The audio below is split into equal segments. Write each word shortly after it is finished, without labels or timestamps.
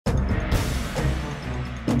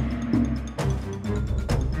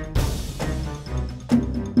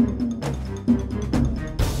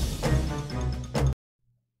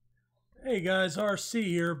Hey guys, RC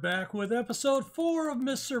here, back with episode 4 of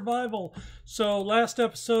Miss Survival. So last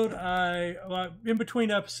episode, in between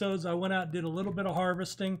episodes, I went out and did a little bit of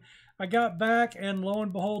harvesting. I got back and lo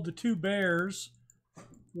and behold, the two bears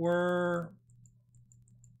were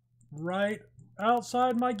right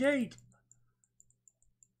outside my gate.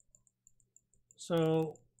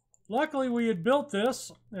 So luckily we had built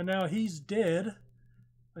this and now he's dead.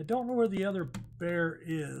 I don't know where the other bear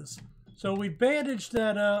is. So we bandaged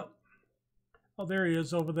that up. Oh, there he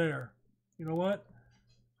is over there. You know what?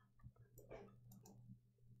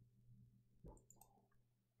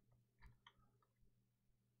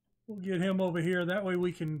 We'll get him over here. That way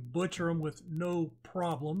we can butcher him with no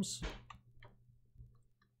problems.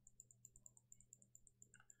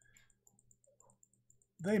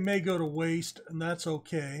 They may go to waste, and that's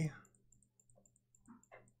okay.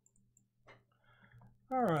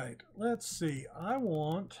 All right, let's see. I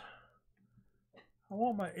want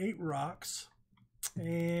my 8 rocks.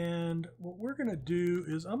 And what we're going to do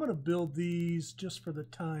is I'm going to build these just for the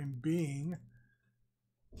time being.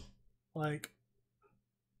 Like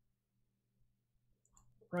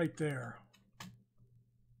right there.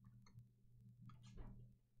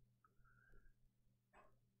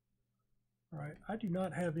 All right, I do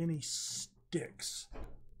not have any sticks.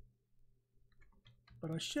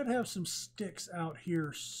 But I should have some sticks out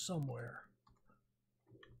here somewhere.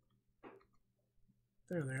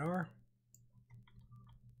 There they are.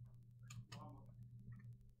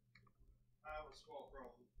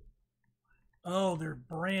 Oh, they're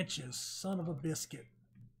branches. Son of a biscuit.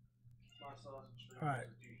 All right,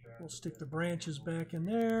 we'll stick the branches back in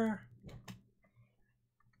there.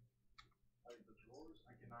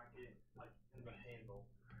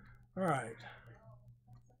 All right.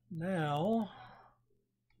 Now,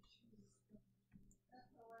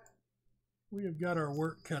 we have got our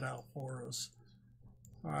work cut out for us.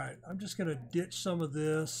 All right, I'm just going to ditch some of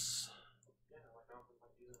this.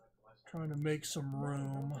 Trying to make some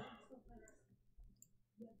room.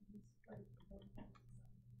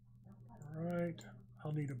 All right,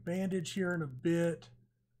 I'll need a bandage here in a bit.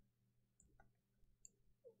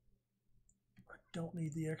 I don't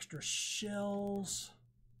need the extra shells.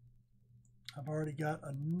 I've already got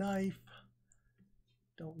a knife.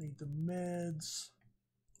 Don't need the meds.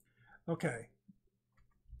 Okay.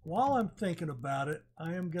 While I'm thinking about it,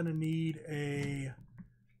 I am going to need I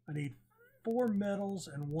need 4 metals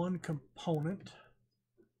and 1 component.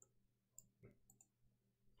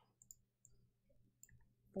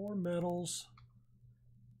 4 metals,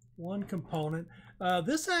 1 component.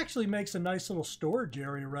 This actually makes a nice little storage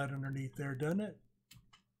area right underneath there, doesn't it?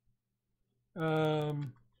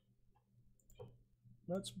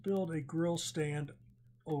 Let's build a grill stand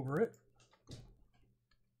over it.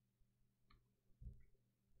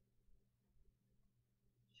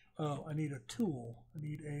 Oh, I need a tool. I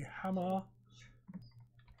need a hammer.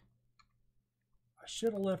 I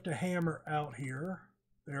should have left a hammer out here.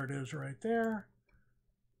 There it is right there.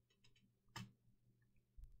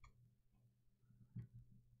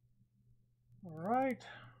 All right,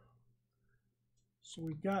 so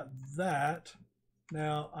we've got that.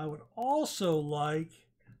 Now I would also like,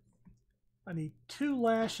 I need 2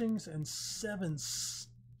 lashings and 7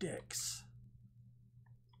 sticks.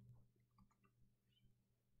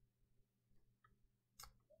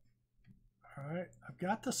 All right, I've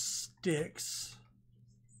got the sticks.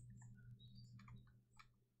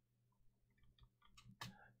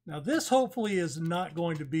 Now this hopefully is not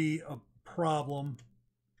going to be a problem.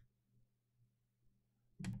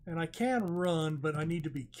 And I can run, but I need to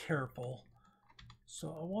be careful. So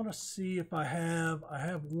I want to see if I have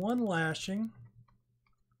 1 lashing.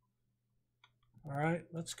 All right,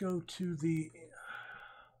 let's go to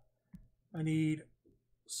I need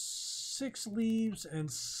 6 leaves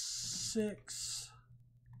and 6.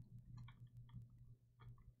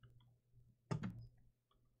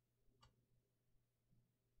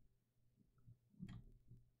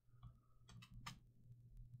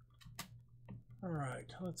 All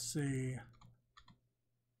right, let's see.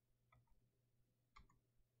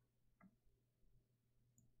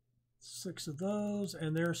 Six of those,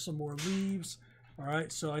 and there's some more leaves. All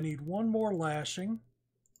right, so I need 1 more lashing.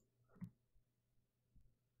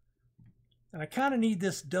 And I kind of need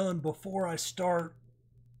this done before I start.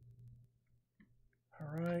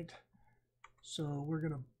 All right, so we're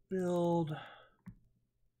going to build.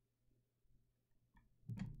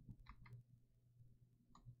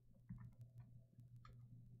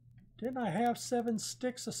 Didn't I have 7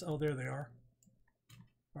 sticks? Oh, there they are.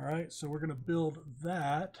 All right, so we're going to build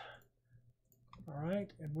that. All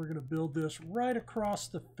right, and we're going to build this right across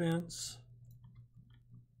the fence.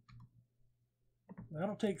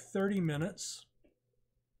 that'll take 30 minutes.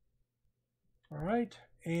 All right,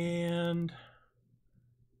 and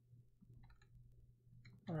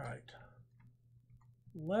all right,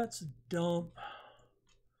 let's dump.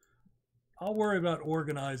 I'll worry about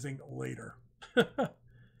organizing later.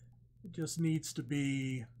 It just needs to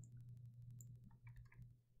be.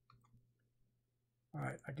 All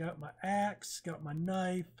right, I got my axe, got my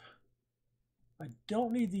knife. I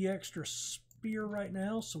don't need the extra spear right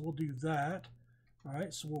now, so we'll do that. All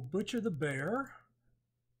right, so we'll butcher the bear.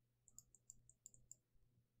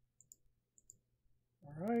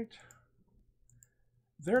 All right.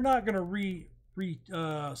 They're not going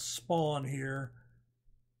to spawn here.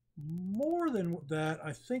 More than that,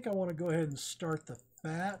 I think I want to go ahead and start the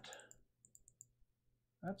fat.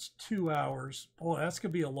 That's 2 hours. Boy, that's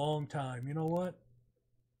going to be a long time. You know what?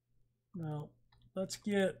 No, let's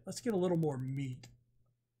get a little more meat.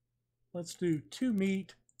 Let's do 2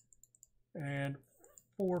 meat and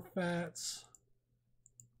 4 fats.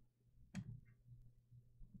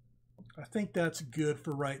 I think that's good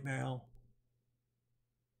for right now.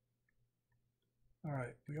 All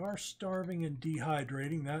right, we are starving and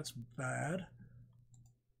dehydrating. That's bad.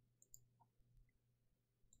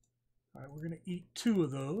 All right, we're going to eat 2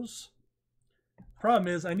 of those.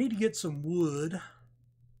 Problem is, I need to get some wood.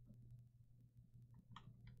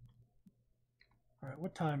 All right,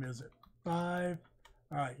 what time is it? 5.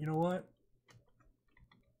 All right, you know what?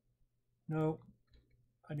 No,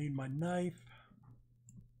 I need my knife.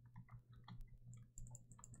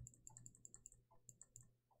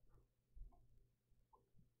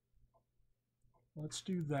 Let's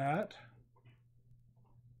do that.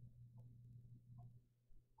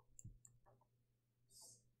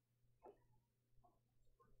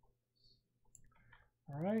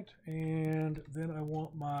 All right, and then I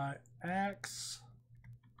want my axe.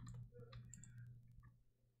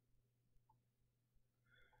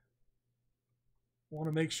 Want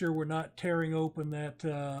to make sure we're not tearing open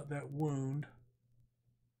that wound.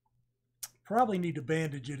 Probably need to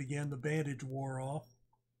bandage it again. The bandage wore off.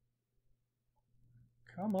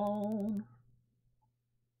 Come on.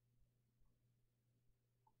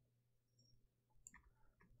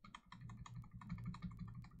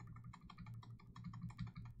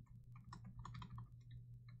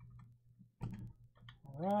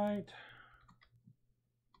 All right.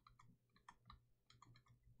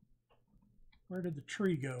 Where did the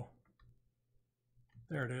tree go?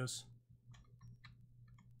 There it is.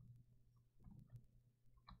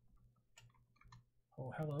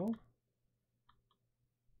 Oh, hello.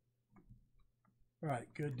 All right,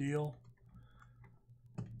 good deal.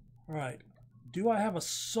 All right, do I have a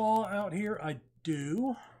saw out here? I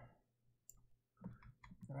do.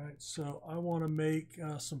 All right, so I want to make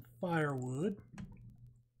some firewood.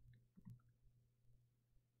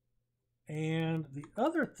 And the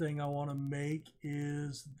other thing I want to make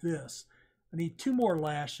is this. I need 2 more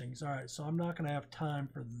lashings. All right, so I'm not going to have time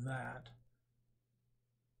for that.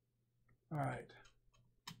 All right.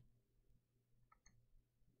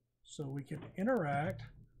 So we can interact. I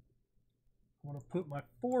want to put my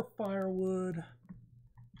 4 firewood,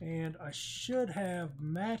 and I should have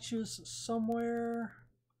matches somewhere.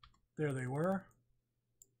 There they were.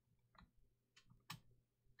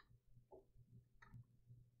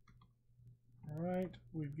 All right,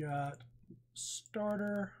 we've got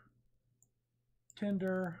starter,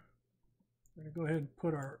 tinder. We're going to go ahead and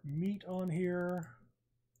put our meat on here.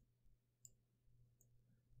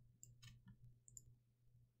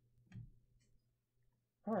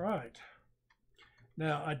 All right.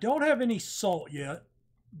 Now, I don't have any salt yet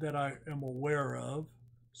that I am aware of,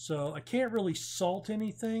 so I can't really salt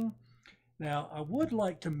anything. Now, I would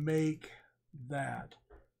like to make that.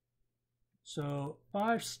 So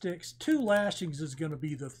 5 sticks, 2 lashings is going to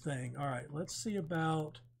be the thing. All right, let's see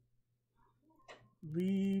about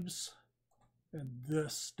leaves and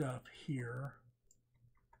this stuff here.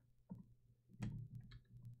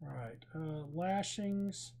 All right,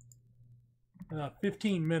 lashings,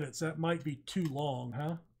 15 minutes. That might be too long,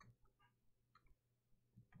 huh?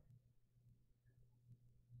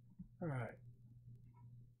 All right.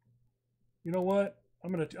 You know what?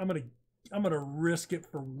 I'm gonna risk it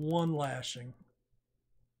for 1 lashing.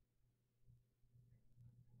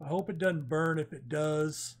 I hope it doesn't burn. If it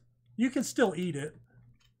does, you can still eat it.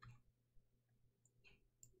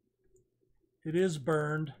 It is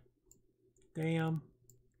burned. Damn.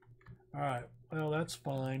 All right. Well, that's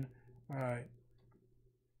fine. All right.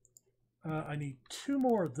 I need 2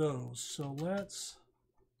 more of those. So let's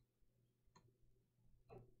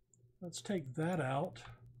take that out.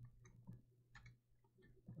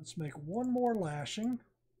 Let's make 1 more lashing.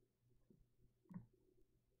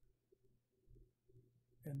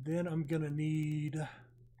 And then I'm going to need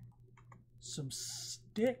some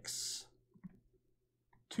sticks,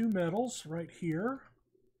 2 metals right here.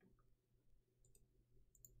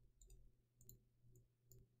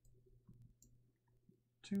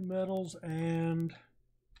 Two metals and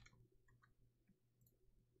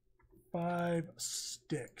 5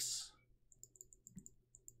 sticks.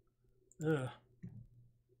 Ugh.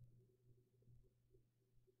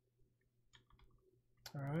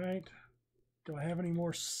 All right. Do I have any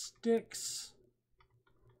more sticks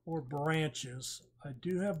or branches? I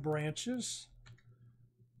do have branches.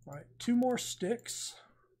 All right, 2 more sticks.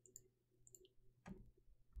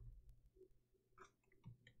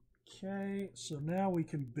 Okay, so now we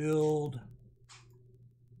can build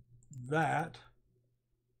that.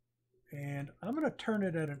 And I'm going to turn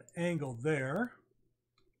it at an angle there.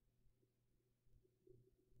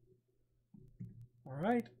 All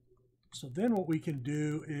right. So then what we can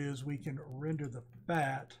do is we can render the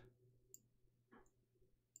fat.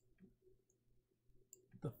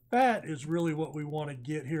 The fat is really what we want to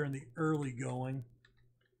get here in the early going.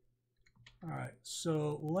 All right,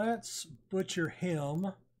 so let's butcher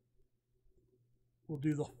him. We'll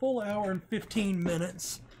do the full hour and 15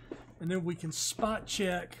 minutes, and then we can spot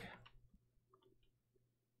check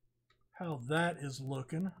how that is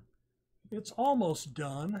looking. It's almost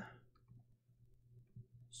done.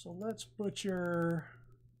 So let's butcher.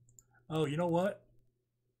 Oh, you know what?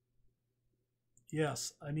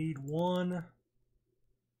 Yes, I need 1.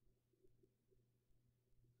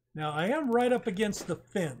 Now, I am right up against the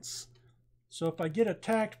fence. So if I get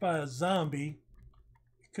attacked by a zombie,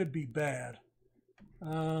 it could be bad.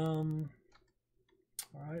 All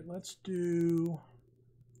right, let's do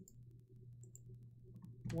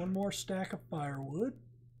 1 more stack of firewood.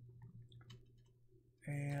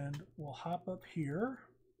 And we'll hop up here.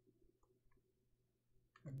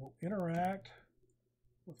 And we'll interact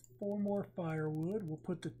with 4 more firewood. We'll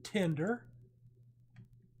put the tinder.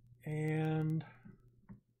 And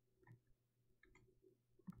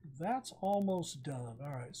that's almost done.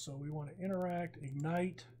 All right, so we want to interact,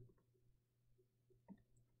 ignite.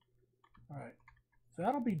 All right,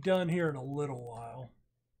 that'll be done here in a little while.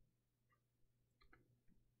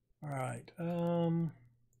 All right,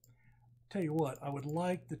 tell you what, I would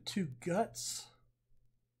like the 2 guts.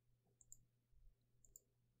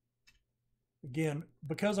 Again,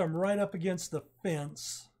 because I'm right up against the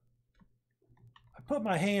fence, I put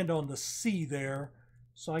my hand on the C there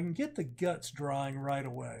so I can get the guts drying right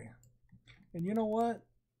away. And you know what?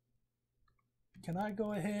 Can I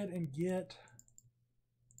go ahead and get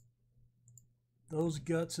those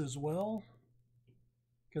guts as well?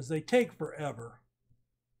 Because they take forever.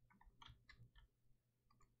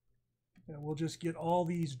 And we'll just get all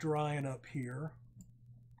these drying up here.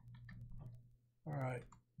 All right.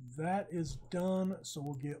 That is done, so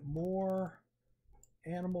we'll get more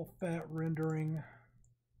animal fat rendering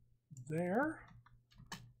there.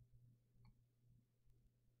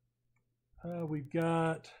 We've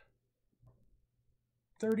got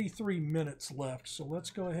 33 minutes left, so let's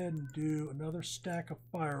go ahead and do another stack of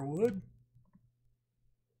firewood.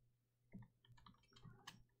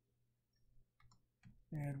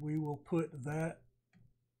 And we will put that,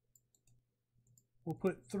 we'll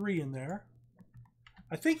put 3 in there.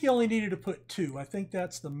 I think you only needed to put 2. I think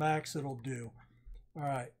that's the max it'll do. All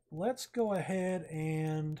right, let's go ahead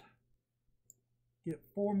and get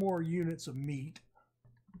 4 more units of meat.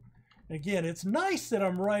 Again, it's nice that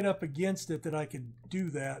I'm right up against it that I can do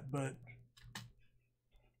that, but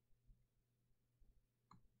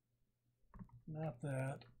not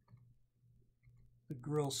that. The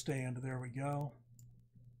grill stand, there we go.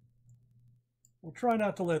 We'll try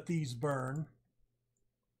not to let these burn.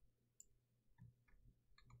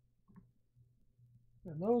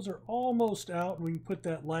 And those are almost out, and we can put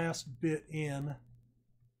that last bit in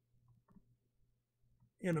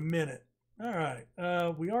a minute. All right,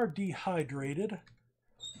 we are dehydrated.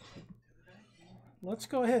 Let's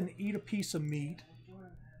go ahead and eat a piece of meat.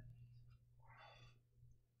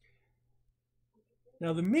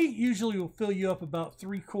 Now the meat usually will fill you up about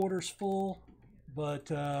 3/4 full, but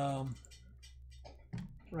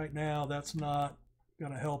right now that's not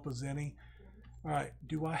going to help us any. All right,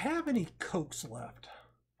 do I have any Cokes left?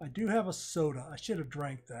 I do have a soda. I should have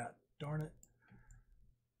drank that. Darn it.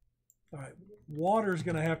 All right, water's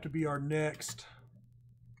going to have to be our next.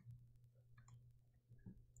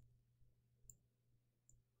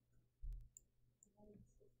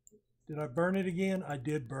 Did I burn it again? I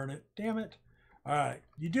did burn it. Damn it. All right,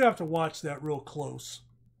 you do have to watch that real close.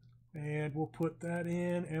 And we'll put that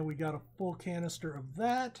in, and we got a full canister of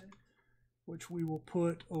that, which we will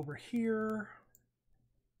put over here.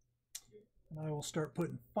 And I will start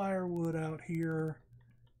putting firewood out here.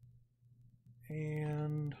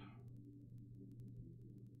 And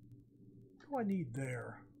what do I need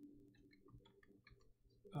there?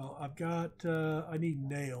 Oh, I've got, I need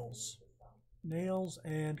nails. Nails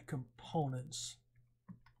and components.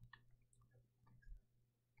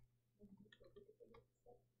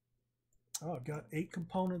 Oh, I've got 8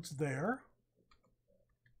 components there.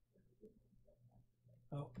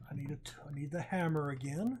 Oh, I need the hammer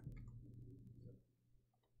again.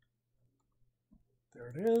 There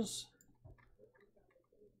it is.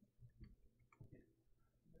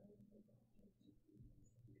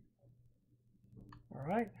 All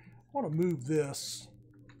right, I want to move this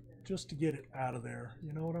just to get it out of there.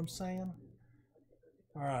 You know what I'm saying?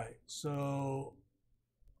 All right, so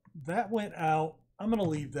that went out. I'm going to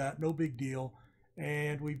leave that, no big deal.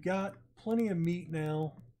 And we've got plenty of meat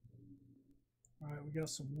now. All right, we got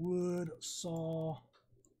some wood, a saw,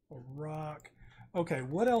 a rock. Okay,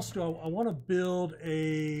 what else do I want to build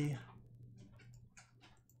a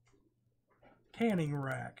canning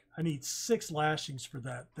rack. I need 6 lashings for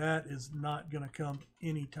that. That is not going to come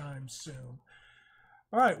anytime soon.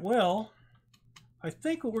 All right, well, I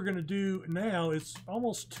think what we're going to do now is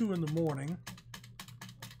almost 2 in the morning.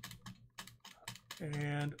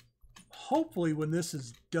 And hopefully when this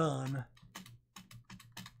is done,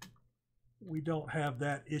 we don't have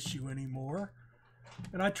that issue anymore.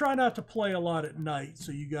 And I try not to play a lot at night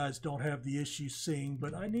so you guys don't have the issue seeing,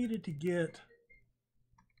 but I needed to get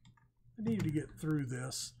through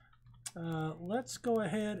this. Let's go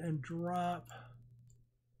ahead and drop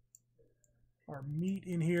our meat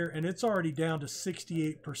in here, and it's already down to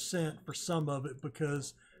 68% for some of it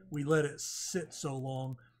because we let it sit so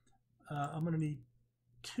long. I'm going to need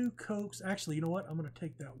 2 Cokes. Actually, you know what? I'm going to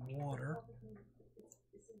take that water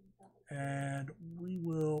and we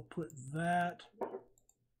will put that,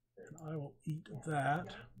 and I will eat that.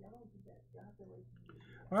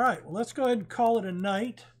 All right, well, let's go ahead and call it a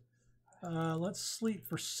night. Let's sleep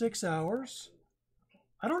for 6 hours.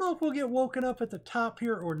 I don't know if we'll get woken up at the top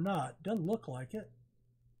here or not. Doesn't look like it.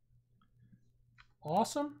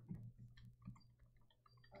 Awesome.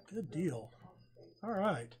 Good deal. All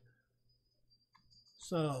right.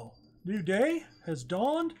 So, new day has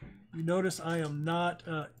dawned. You notice I am not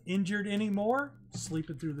injured anymore.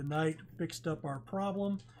 Sleeping through the night fixed up our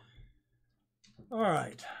problem. All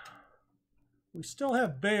right. We still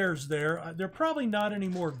have bears there. They're probably not any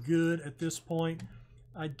more good at this point.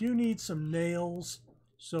 I do need some nails.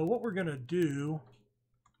 So what we're going to do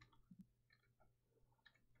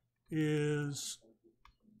is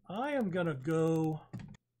I am going to go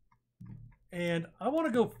and I want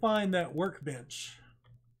to go find that workbench.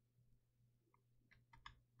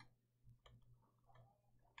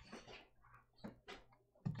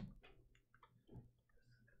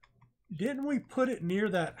 Didn't we put it near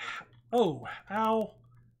that? Oh, ow.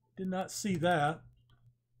 Did not see that.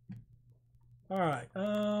 All right.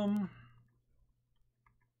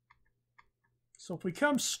 So if we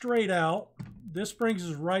come straight out, this brings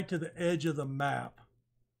us right to the edge of the map.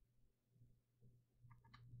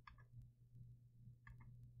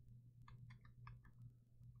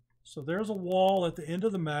 So there's a wall at the end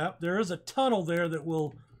of the map. There is a tunnel there that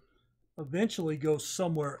will eventually go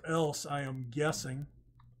somewhere else, I am guessing.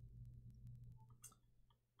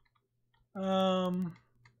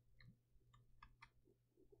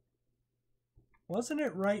 Wasn't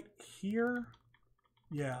it right here?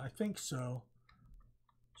 Yeah, I think so.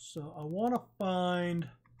 So I want to find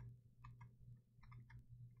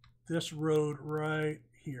this road right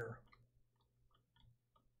here.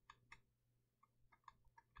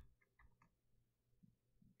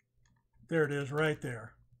 There it is right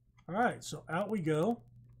there. All right, so out we go.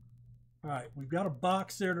 All right, we've got a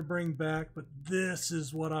box there to bring back, but this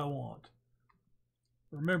is what I want.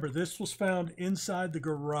 Remember, this was found inside the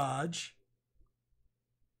garage.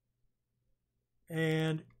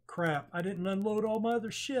 And crap, I didn't unload all my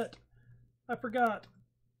other shit. I forgot.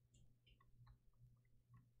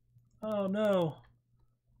 Oh no.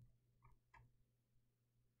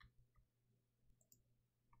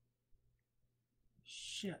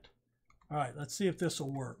 Shit. All right, let's see if this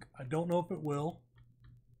will work. I don't know if it will.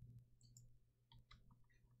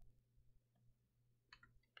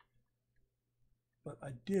 But I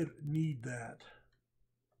did need that.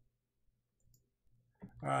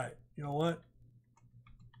 All right, you know what?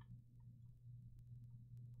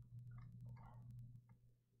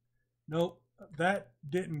 Nope, that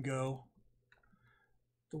didn't go.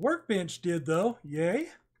 The workbench did though, yay.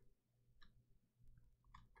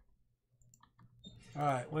 All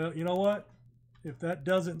right, well, you know what? If that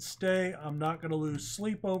doesn't stay, I'm not going to lose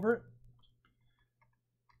sleep over it.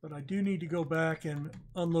 But I do need to go back and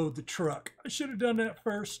unload the truck. I should have done that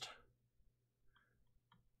first.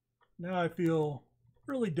 Now I feel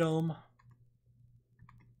really dumb.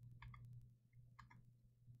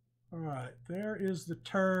 All right, there is the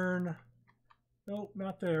turn. Nope,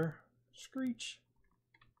 not there. Screech.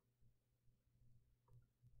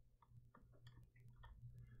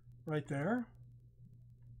 Right there.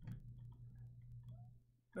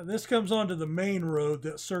 Now this comes onto the main road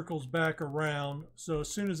that circles back around. So as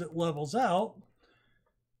soon as it levels out,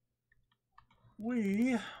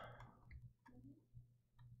 we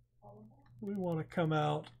want to come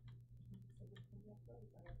out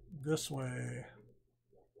this way.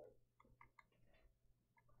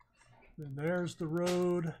 And there's the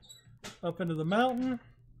road up into the mountain.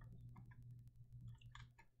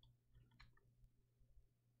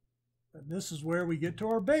 And this is where we get to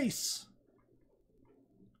our base.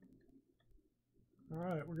 All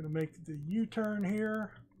right, we're going to make the U-turn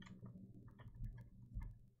here.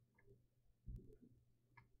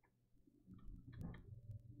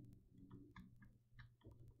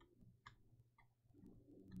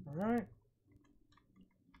 All right.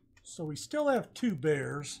 So we still have 2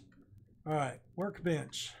 bears. All right,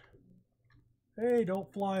 workbench. Hey,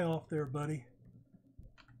 don't fly off there, buddy.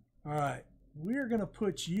 All right, we're going to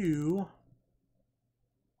put you...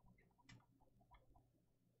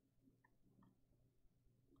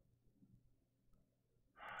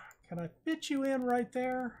 Can I fit you in right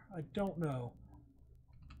there? I don't know.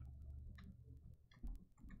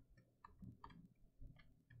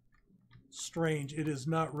 Strange, it is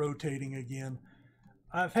not rotating again.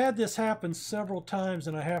 I've had this happen several times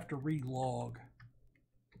and I have to relog.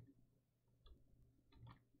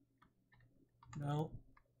 No.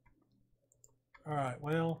 All right,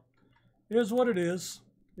 well, it is what it is.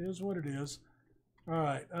 It is what it is. All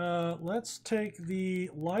right, let's take the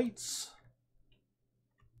lights.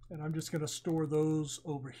 And I'm just going to store those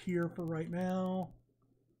over here for right now.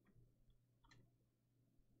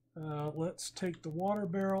 Let's take the water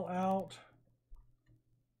barrel out.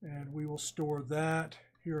 And we will store that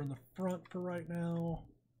here in the front for right now.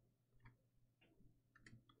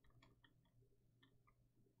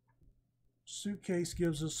 Suitcase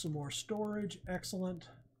gives us some more storage. Excellent.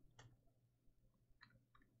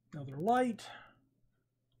 Another light.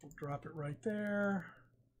 We'll drop it right there.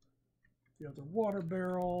 The other water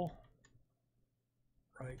barrel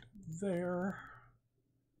right there.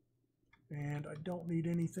 And I don't need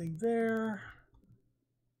anything there.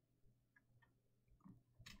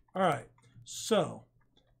 All right, so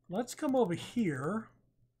let's come over here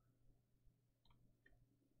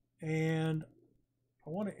and I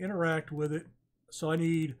want to interact with it. So I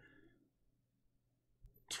need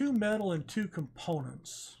 2 metal and 2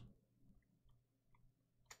 components.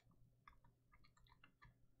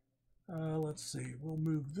 Let's see, we'll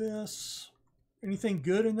move this. Anything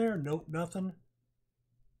good in there? Nope, nothing.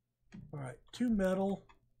 All right, 2 metal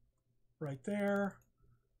right there.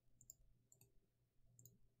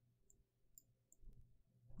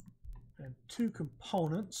 And 2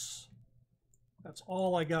 components. That's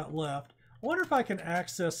all I got left. I wonder if I can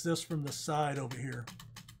access this from the side over here.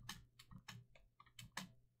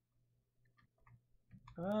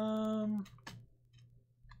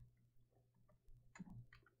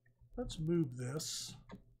 Let's move this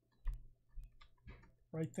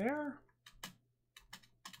right there.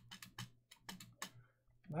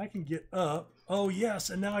 I can get up. Oh yes,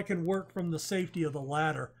 and now I can work from the safety of the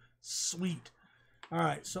ladder. Sweet. All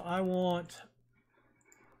right, so I want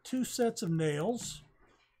 2 sets of nails.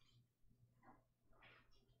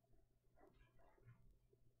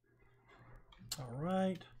 All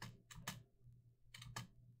right.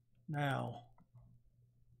 Now,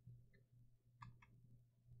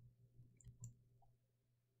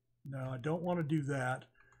 no, I don't want to do that.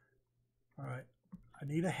 All right, I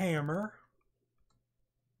need a hammer.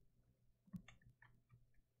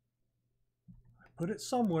 I put it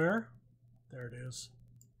somewhere. There it is.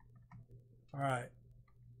 All right.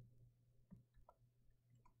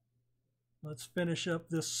 Let's finish up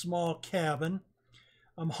this small cabin.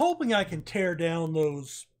 I'm hoping I can tear down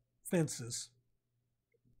those fences.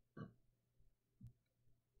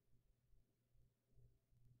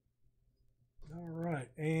 All right,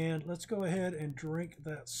 and let's go ahead and drink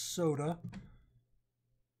that soda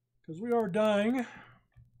because we are dying.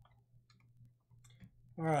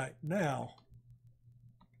 All right, now,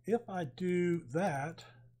 if I do that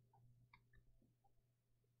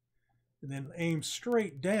and then aim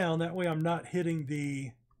straight down, that way I'm not hitting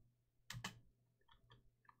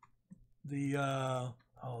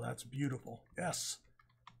oh, that's beautiful. Yes.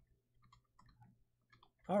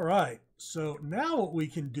 All right, so now what we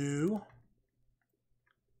can do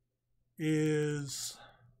is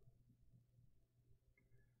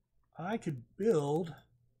I could build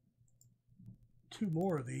 2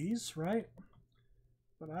 more of these, right?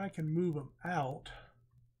 But I can move them out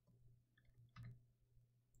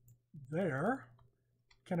there.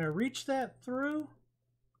 Can I reach that through?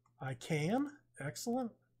 I can.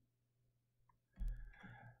 Excellent.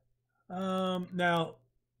 Now,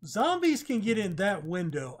 zombies can get in that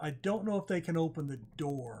window. I don't know if they can open the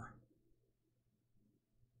door.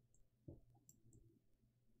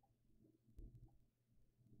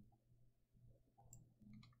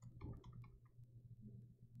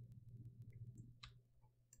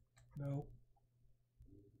 No.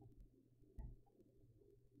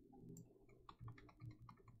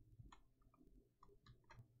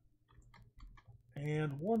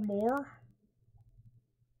 And one more.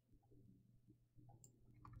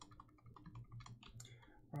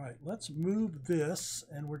 All right, let's move this,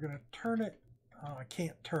 and we're going to turn it. Oh, I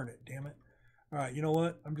can't turn it, damn it. All right, you know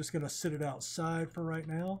what? I'm just going to sit it outside for right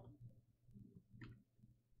now.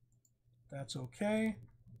 That's okay.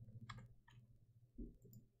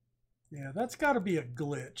 Yeah, that's got to be a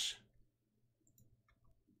glitch.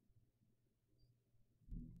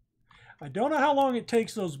 I don't know how long it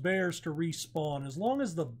takes those bears to respawn. As long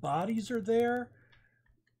as the bodies are there,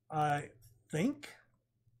 I think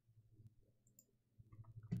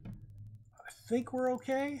we're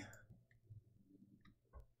okay.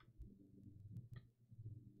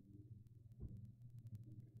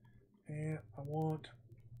 And I want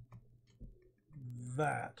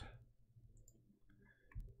that.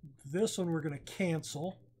 This one we're going to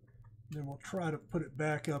cancel. Then we'll try to put it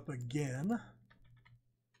back up again.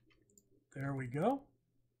 There we go.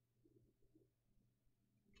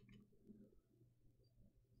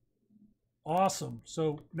 Awesome.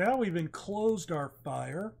 So now we've enclosed our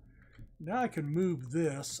fire. Now I can move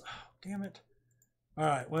this. Oh, damn it. All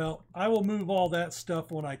right, well, I will move all that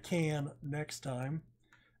stuff when I can next time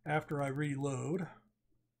after I reload.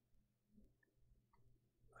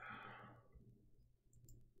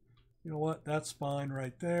 You know what? That's fine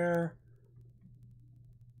right there.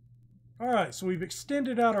 All right, so we've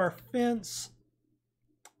extended out our fence.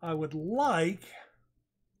 I would like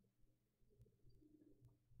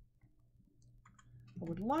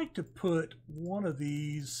to put one of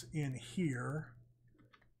these in here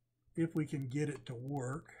if we can get it to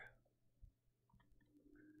work.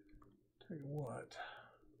 Tell you what.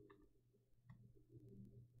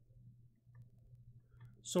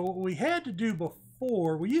 So what we had to do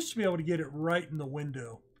before, we used to be able to get it right in the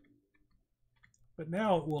window. But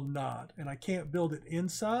now it will not, and I can't build it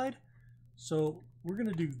inside. So we're going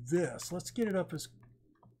to do this. Let's get it up as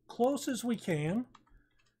close as we can.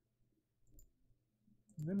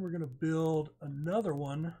 And then we're going to build another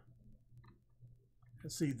one.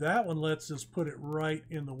 And see, that one lets us put it right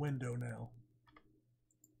in the window now.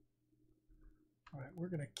 All right, we're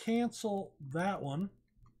going to cancel that one.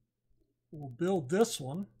 We'll build this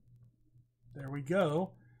one. There we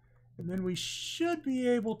go. And then we should be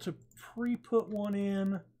able to pre-put one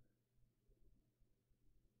in.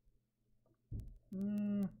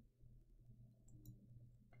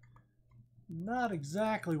 Not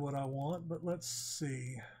exactly what I want, but let's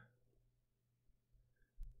see.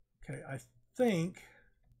 Okay, I think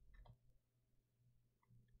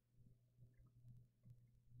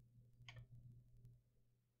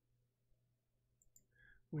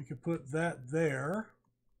we could put that there.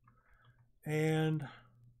 And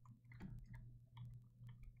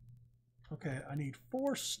okay, I need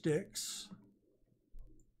 4 sticks.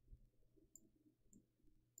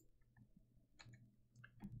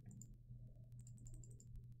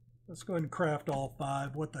 Let's go ahead and craft all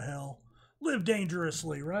 5. What the hell? Live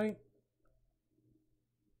dangerously, right?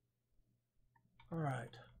 All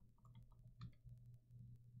right.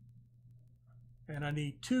 And I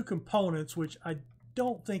need 2 components, which I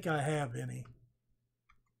don't think I have any.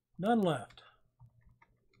 None left.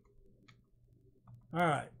 All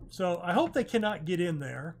right. So I hope they cannot get in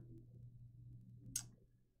there.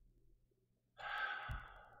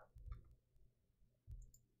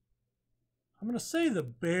 I'm going to say the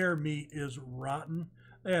bear meat is rotten.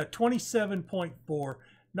 Yeah, 27.4.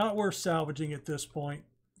 Not worth salvaging at this point.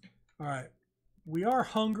 All right. We are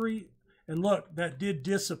hungry. And look, that did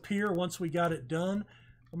disappear once we got it done.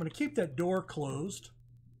 I'm going to keep that door closed.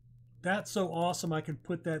 That's so awesome. I can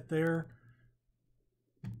put that there.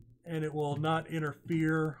 And it will not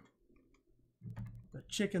interfere. The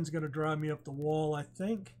chicken's going to drive me up the wall, I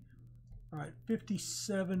think. All right,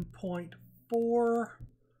 57.4.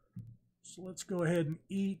 So let's go ahead and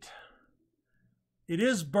eat. It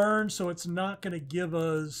is burned, so it's not going to give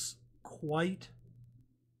us quite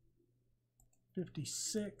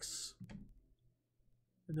 56.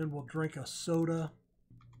 And then we'll drink a soda.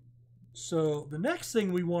 So the next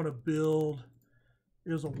thing we want to build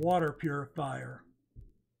is a water purifier.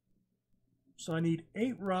 So I need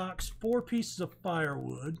 8 rocks, 4 pieces of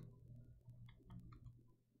firewood.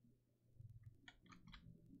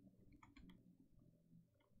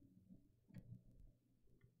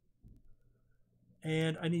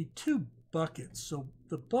 And I need 2 buckets. So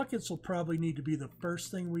the buckets will probably need to be the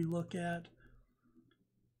first thing we look at.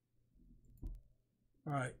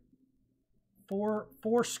 All right.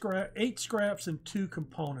 8 scraps and 2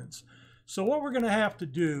 components. So what we're going to have to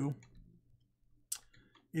do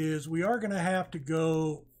is we are going to have to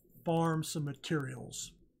go farm some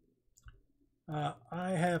materials.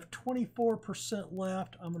 I have 24%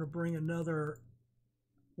 left. I'm going to bring another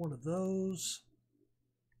one of those.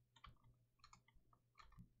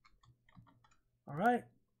 All right.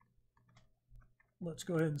 Let's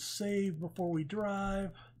go ahead and save before we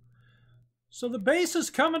drive. So the base is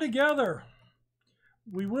coming together.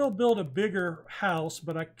 We will build a bigger house,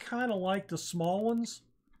 but I kind of like the small ones.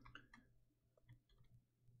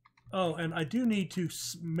 Oh, and I do need to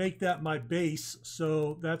make that my base,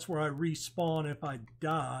 so that's where I respawn if I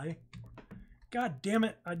die. God damn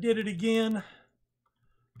it, I did it again.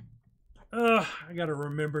 Ugh, I got to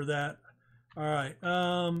remember that. All right,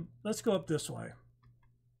 let's go up this way.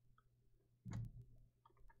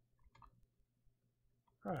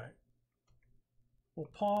 All right. We'll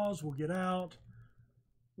pause, we'll get out.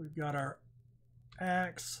 We've got our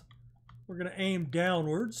axe. We're going to aim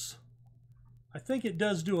downwards. I think it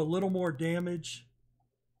does do a little more damage.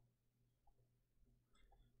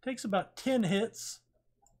 Takes about 10 hits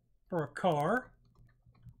for a car.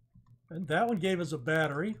 And that one gave us a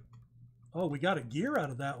battery. Oh, we got a gear out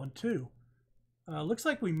of that one too. Looks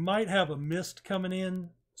like we might have a mist coming in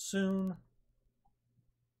soon.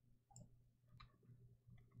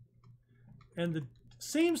 And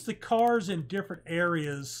seems the cars in different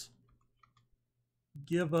areas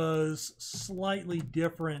give us slightly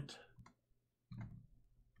different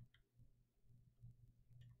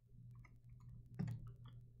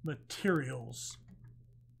materials,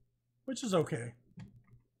 which is okay.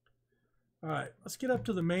 All right, let's get up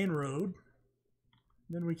to the main road.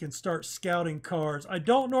 Then we can start scouting cars. I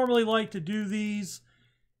don't normally like to do these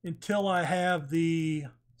until I have the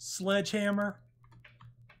sledgehammer.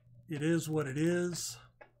 It is what it is.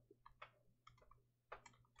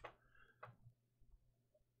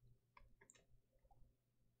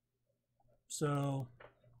 So,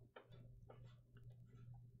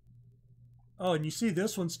 oh, and you see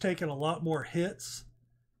this one's taking a lot more hits.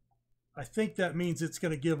 I think that means it's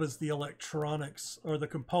going to give us the electronics or the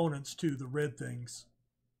components to the red things.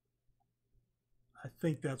 I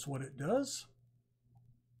think that's what it does.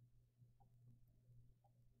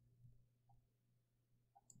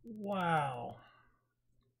 Wow.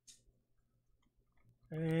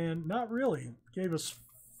 And not really. Gave us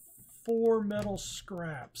 4 metal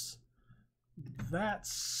scraps. That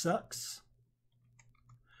sucks.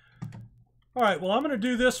 All right, well, I'm going to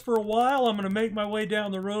do this for a while. I'm going to make my way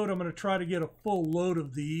down the road. I'm going to try to get a full load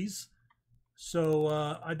of these. So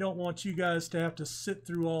I don't want you guys to have to sit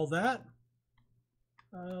through all that.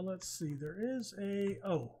 Let's see. There is a...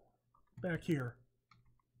 Oh, back here.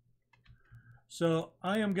 So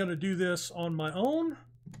I am going to do this on my own.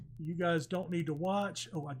 You guys don't need to watch.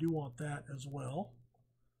 Oh, I do want that as well.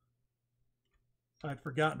 I'd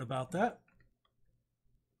forgotten about that.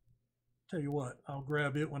 Tell you what, I'll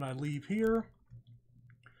grab it when I leave here.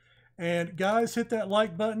 And guys, hit that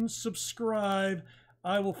like button, subscribe.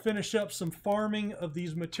 I will finish up some farming of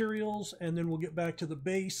these materials, and then we'll get back to the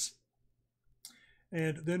base.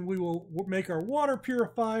 And then we will make our water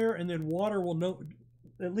purifier, and then water will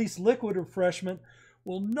at least liquid refreshment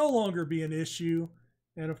will no longer be an issue.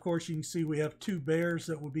 And of course, you can see we have 2 bears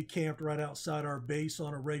that will be camped right outside our base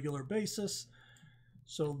on a regular basis.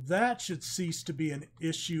 So that should cease to be an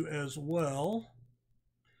issue as well.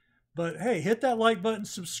 But hey, hit that like button,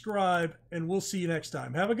 subscribe, and we'll see you next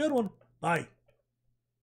time. Have a good one. Bye.